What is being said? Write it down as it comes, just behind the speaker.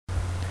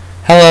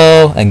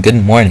Hello and good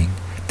morning.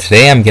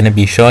 Today I'm going to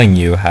be showing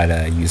you how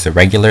to use a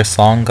regular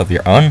song of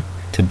your own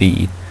to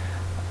be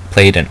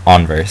played in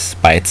Onverse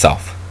by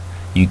itself.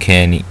 You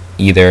can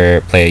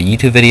either play a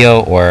YouTube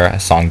video or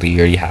a song that you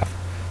already have.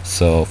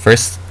 So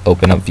first,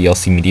 open up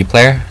VLC Media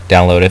Player,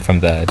 download it from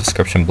the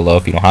description below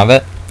if you don't have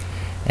it,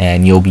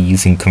 and you'll be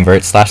using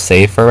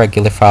convert/save for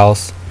regular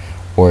files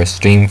or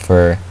stream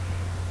for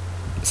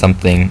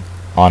something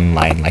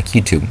online like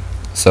YouTube.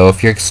 So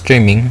if you're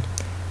streaming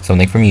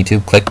something from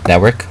YouTube, click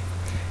network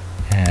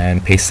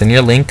and paste in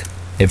your link.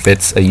 If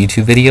it's a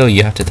YouTube video,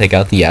 you have to take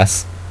out the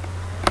yes,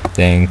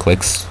 then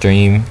click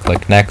stream,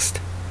 click next.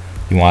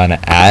 You want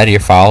to add your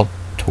file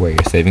to where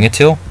you're saving it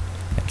to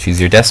and choose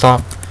your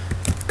desktop.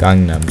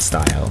 Gangnam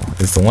Style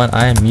is the one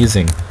I am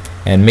using,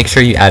 and make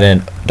sure you add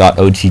in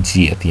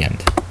 .ogg at the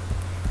end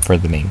for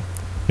the name.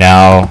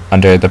 Now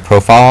under the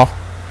profile,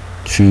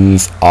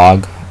 choose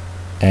OGG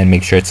and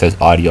make sure it says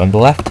audio on the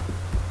left,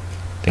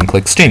 then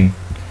click stream.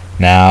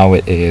 Now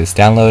it is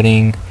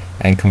downloading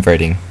and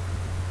converting.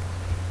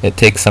 It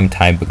takes some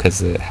time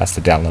because it has to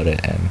download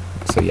it, and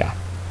so yeah.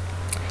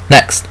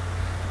 Next,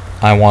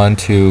 I want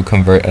to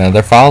convert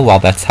another file. While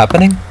that's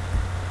happening,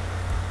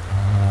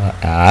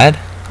 add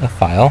a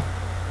file.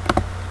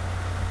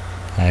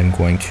 I'm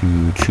going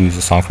to choose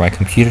a song for my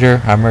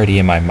computer. I'm already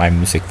in my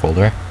music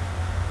folder.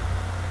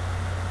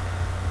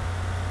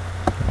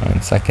 1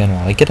 second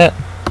while I get it.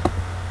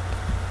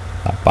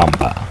 La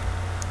Bamba.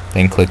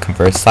 Then click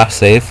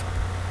convert/save.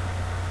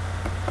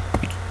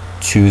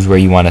 Choose where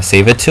you want to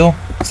save it to.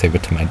 Save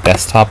it to my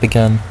desktop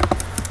again.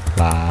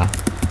 La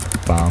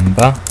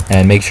Bamba.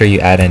 And make sure you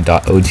add in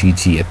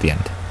 .ogg at the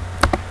end.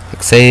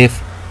 Click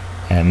save.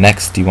 And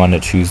next you want to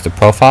choose the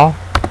profile.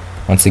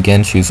 Once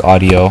again, choose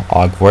audio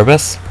OGG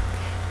Vorbis.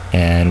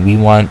 And we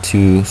want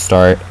to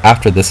start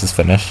after this is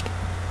finished,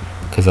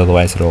 because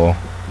otherwise it'll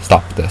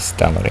stop this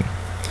downloading.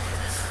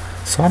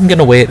 So I'm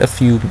gonna wait a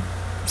few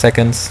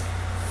seconds.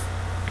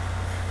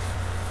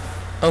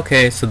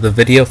 Okay, so the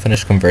video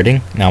finished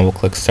converting. Now we'll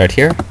click start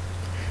here.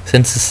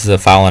 Since this is a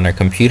file on our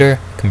computer,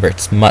 it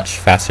converts much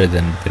faster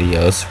than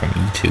videos from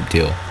YouTube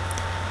do.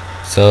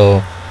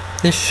 So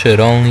this should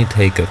only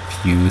take a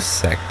few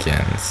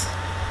seconds.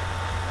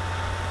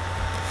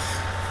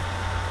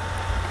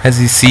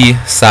 As you see,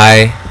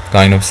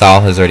 Gangnam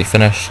Style has already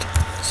finished,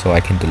 so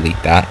I can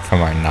delete that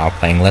from our now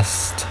playing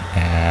list.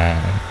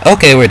 And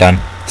okay, we're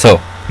done.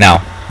 So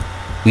now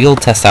we'll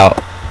test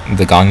out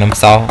the Gangnam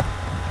Style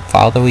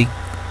file that we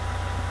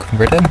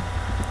converted,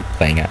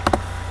 playing it,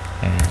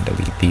 and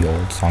delete the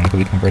old song that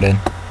we converted.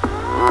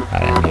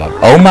 And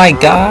oh my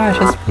gosh,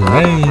 it's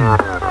playing!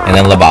 And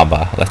then La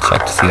Bamba. Let's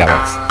check to see that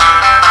works.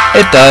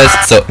 It does.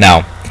 So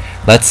now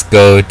let's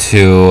go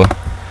to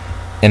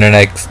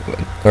internet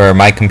or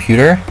my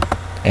computer,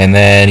 and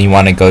then you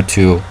want to go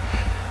to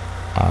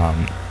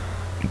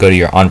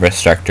your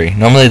Onverse directory.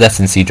 Normally that's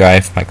in C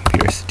drive. My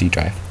computer's D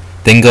drive.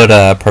 Then go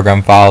to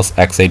program files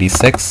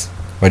x86,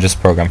 or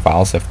just program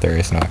files if there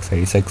is no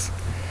x86.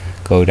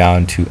 Go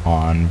down to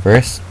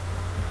Onverse,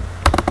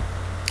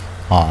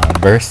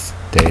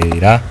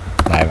 data,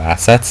 live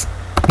assets,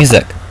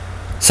 music.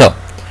 So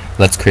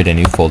let's create a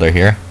new folder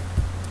here,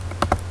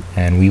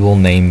 and we will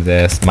name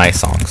this My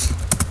Songs.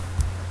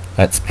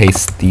 Let's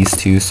paste these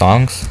two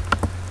songs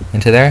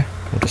into there.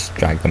 We'll just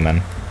drag them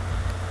in,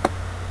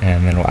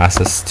 and then we'll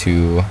ask us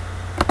to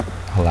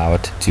allow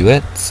it to do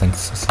it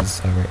since this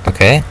is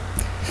okay.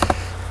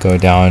 Go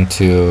down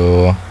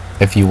to,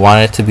 if you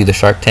want it to be the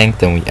Shark Tank,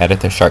 then we edit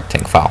the Shark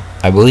Tank file.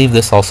 I believe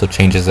this also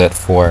changes it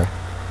for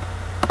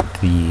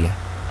the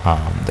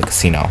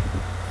casino.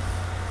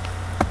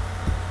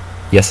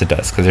 Yes, it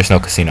does, because there's no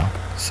casino.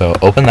 So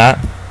open that,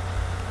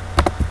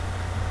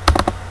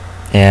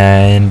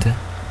 and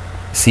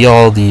see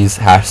all these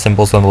hash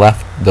symbols on the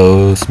left?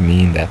 Those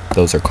mean that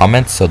those are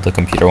comments, so the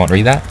computer won't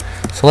read that.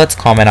 So let's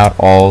comment out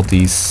all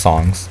these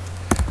songs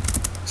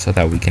so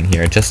that we can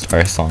hear just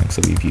our songs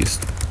that we've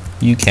used.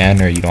 You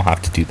can, or you don't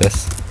have to do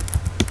this.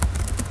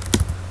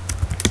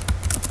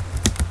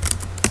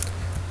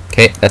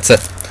 Okay, that's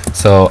it.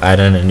 So add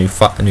in a new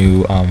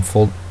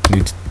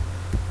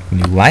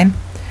line,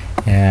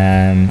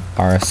 and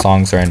our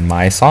songs are in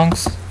My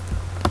Songs.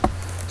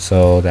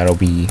 So that'll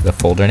be the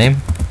folder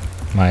name,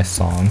 My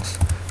Songs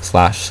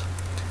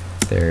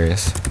 /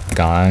 there's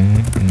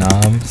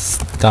Gangnam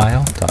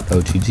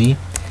Style.ogg,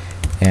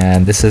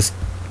 and this is,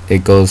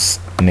 it goes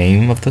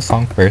name of the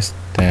song first,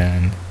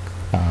 then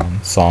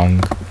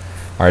song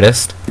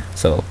artist.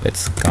 So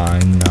it's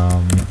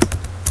Gangnam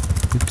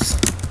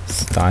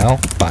Style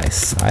by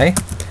Psy,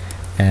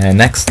 and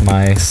next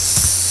My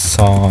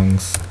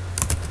Songs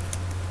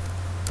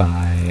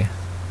by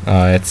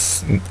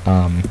it's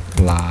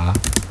La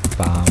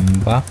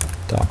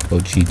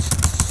Bamba.ogg,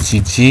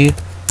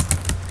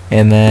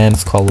 and then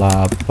it's called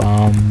La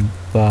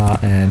Bamba,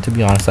 and to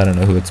be honest I don't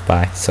know who it's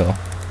by, so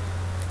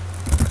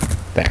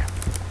there.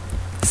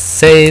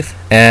 Save,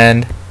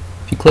 and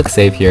if you click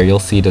save here, you'll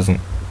see it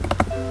doesn't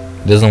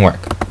work.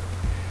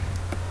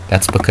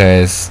 That's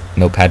because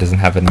Notepad doesn't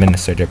have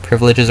administrator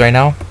privileges right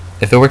now.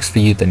 If it works for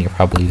you, then you're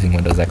probably using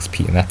Windows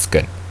XP, and that's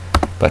good.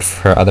 but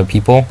for other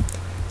people,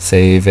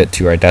 save it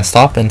to our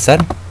desktop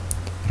instead.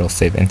 It'll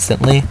save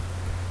instantly.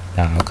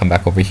 Now I'll come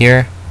back over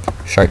here,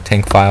 Shark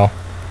Tank file,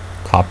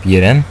 copy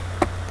it in,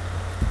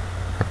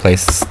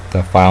 replace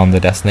the file in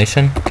the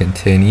destination,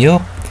 continue,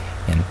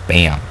 and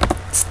bam,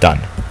 it's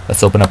done.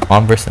 Let's open up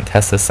Onverse and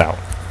test this out.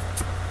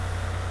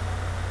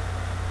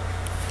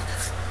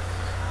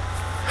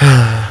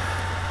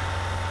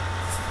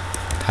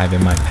 Type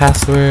in my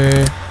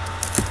password.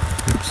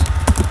 Oops.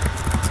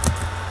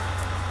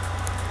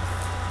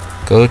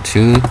 Go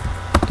to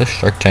the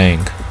Shark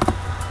Tank.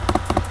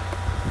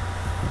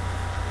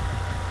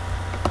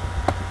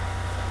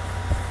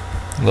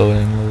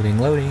 Loading, loading,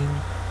 loading.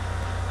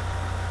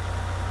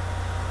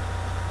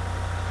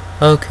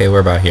 Okay, we're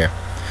about here.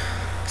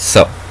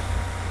 So,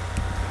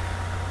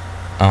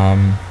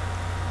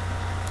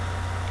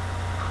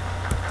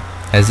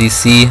 as you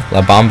see,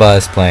 La Bamba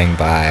is playing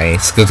by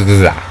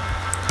Skutuguza,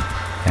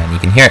 and you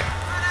can hear it.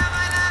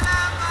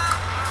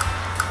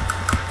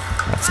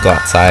 Let's go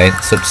outside,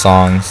 switch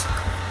songs.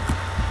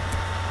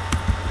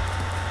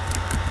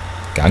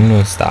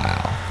 Gangnam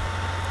Style.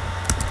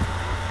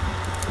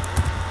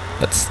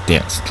 Let's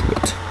dance to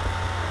it.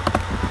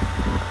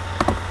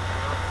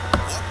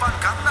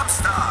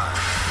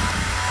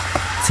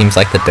 Seems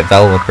like the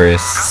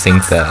developers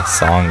sync the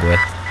song with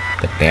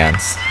the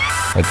dance,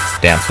 or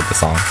dance with the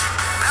song.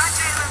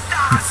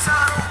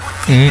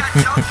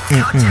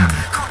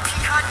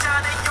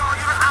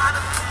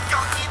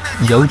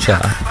 Yocha.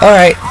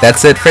 Alright,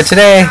 that's it for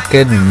today.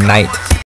 Good night.